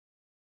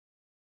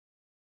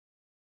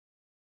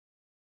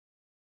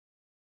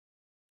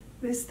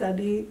This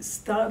study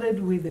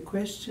started with the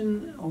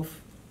question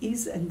of,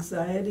 is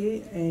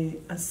anxiety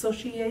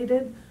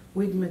associated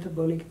with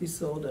metabolic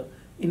disorder?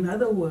 In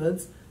other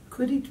words,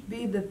 could it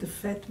be that the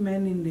fat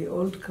man in the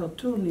old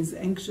cartoon is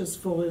anxious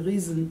for a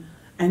reason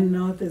and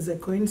not as a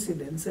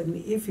coincidence? And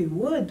if he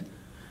would,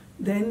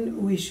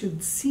 then we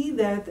should see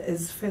that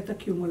as fat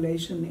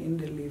accumulation in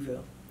the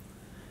liver.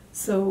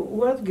 So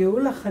what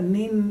Geula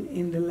Hanin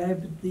in the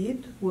lab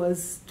did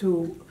was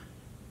to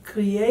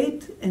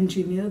create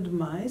engineered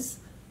mice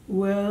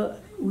where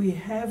we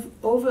have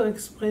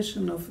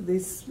overexpression of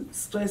this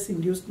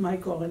stress-induced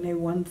microRNA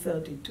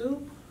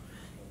 132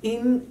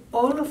 in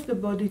all of the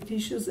body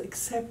tissues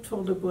except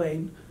for the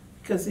brain,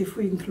 because if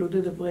we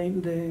included the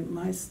brain, the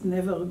mice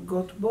never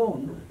got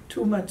born.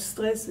 Too much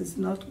stress is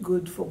not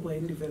good for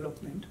brain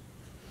development.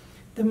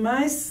 The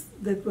mice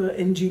that were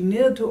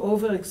engineered to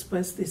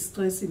overexpress this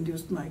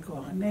stress-induced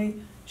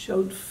microRNA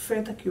showed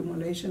fat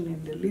accumulation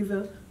in the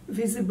liver,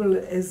 visible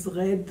as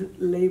red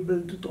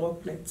labeled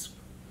droplets.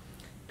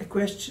 The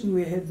question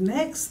we had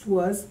next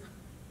was,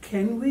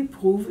 can we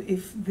prove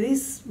if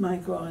this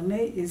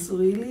microRNA is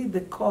really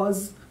the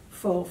cause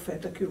for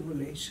fat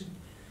accumulation?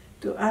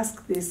 To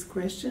ask this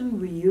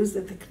question, we use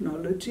the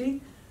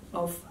technology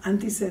of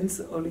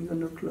antisense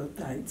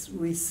oligonucleotides.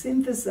 We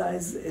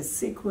synthesize a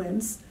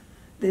sequence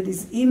that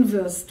is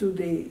inverse to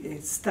the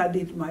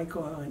studied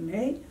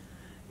microRNA,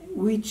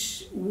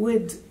 which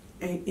would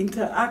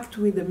interact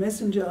with the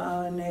messenger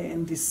RNA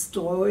and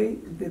destroy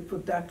the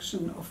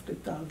production of the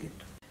target.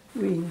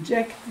 We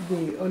inject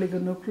the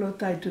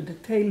oligonucleotide to the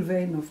tail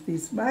vein of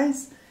these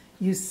mice.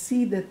 You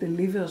see that the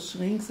liver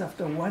shrinks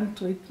after one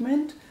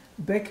treatment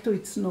back to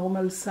its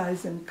normal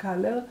size and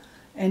color,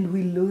 and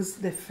we lose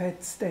the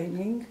fat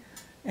staining.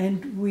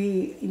 And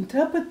we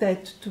interpret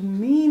that to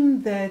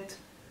mean that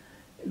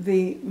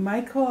the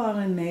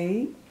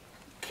microRNA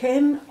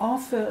can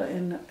offer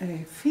a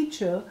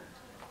feature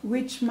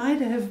which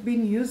might have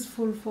been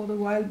useful for the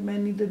wild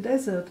man in the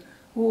desert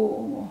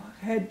who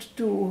had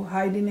to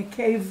hide in a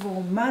cave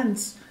for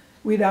months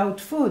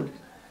without food,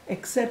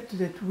 except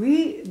that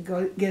we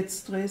get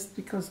stressed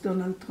because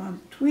Donald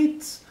Trump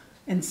tweets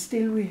and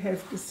still we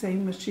have the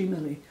same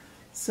machinery.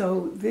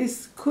 So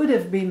this could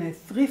have been a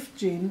thrift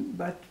gene,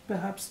 but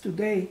perhaps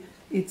today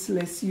it's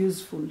less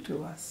useful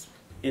to us.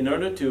 In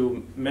order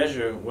to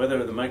measure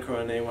whether the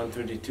microRNA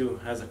 132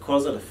 has a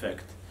causal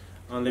effect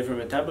on liver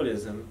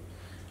metabolism,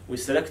 we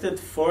selected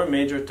 4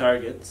 major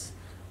targets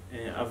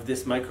of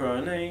this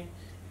microRNA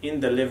in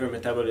the liver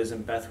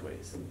metabolism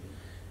pathways.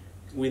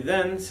 We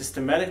then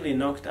systematically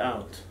knocked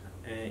out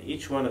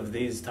each one of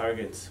these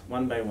targets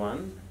one by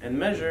one and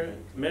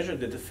measured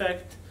the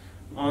effect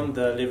on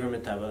the liver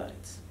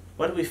metabolites.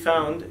 What we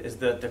found is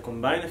that the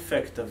combined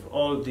effect of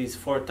all these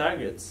 4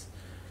 targets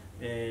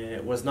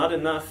was not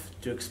enough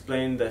to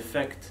explain the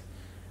effect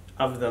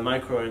of the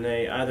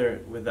microRNA either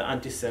with the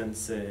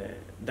antisense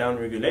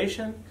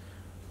downregulation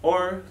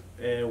or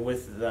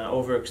with the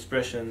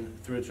overexpression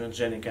through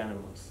transgenic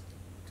animals.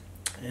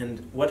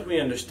 And what we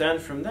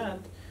understand from that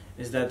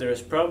is that there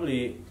is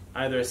probably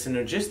either a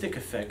synergistic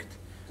effect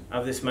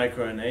of this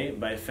microRNA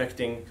by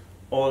affecting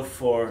all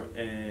 4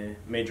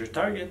 major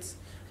targets,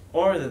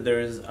 or that there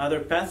is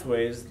other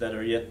pathways that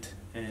are yet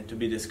to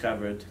be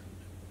discovered,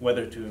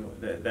 whether to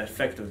the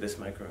effect of this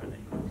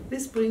microRNA.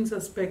 This brings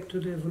us back to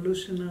the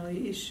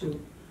evolutionary issue.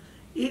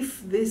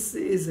 If this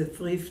is a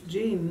thrift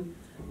gene,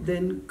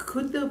 then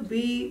could there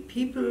be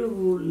people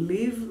who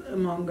live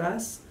among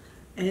us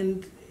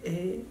and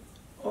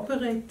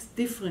operate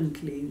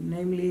differently?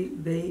 Namely,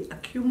 they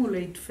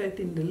accumulate fat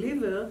in the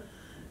liver,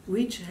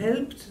 which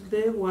helped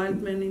the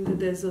wild man in the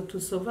desert to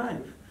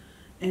survive.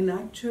 And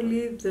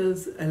actually,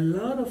 there's a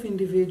lot of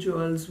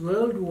individuals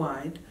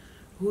worldwide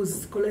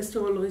whose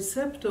cholesterol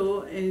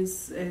receptor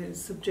is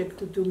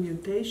subjected to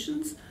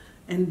mutations,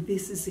 and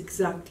this is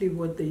exactly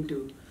what they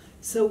do.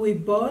 So we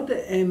bought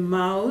a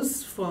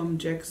mouse from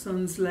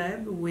Jackson's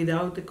lab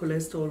without a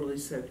cholesterol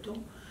receptor,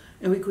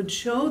 and we could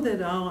show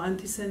that our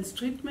antisense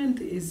treatment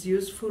is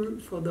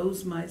useful for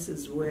those mice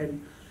as well,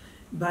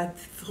 but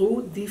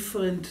through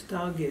different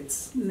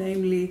targets.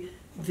 Namely,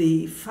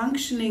 the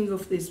functioning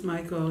of this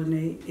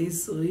microRNA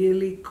is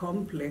really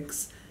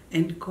complex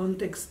and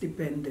context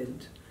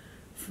dependent.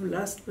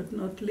 Last but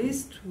not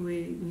least,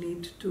 we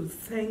need to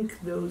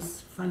thank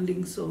those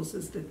funding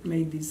sources that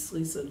made this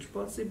research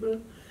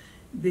possible,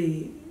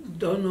 the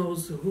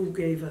donors who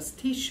gave us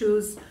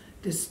tissues,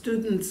 the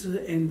students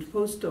and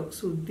postdocs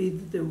who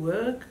did the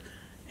work,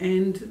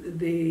 and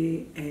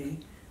the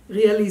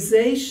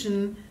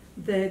realization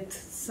that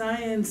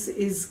science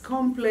is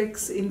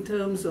complex in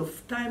terms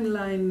of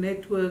timeline,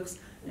 networks,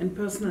 and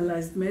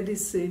personalized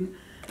medicine.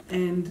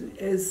 And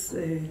as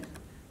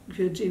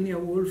Virginia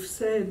Woolf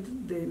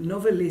said, the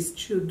novelist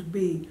should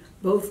be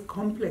both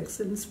complex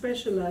and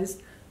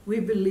specialized. We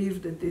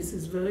believe that this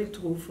is very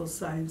true for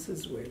science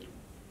as well.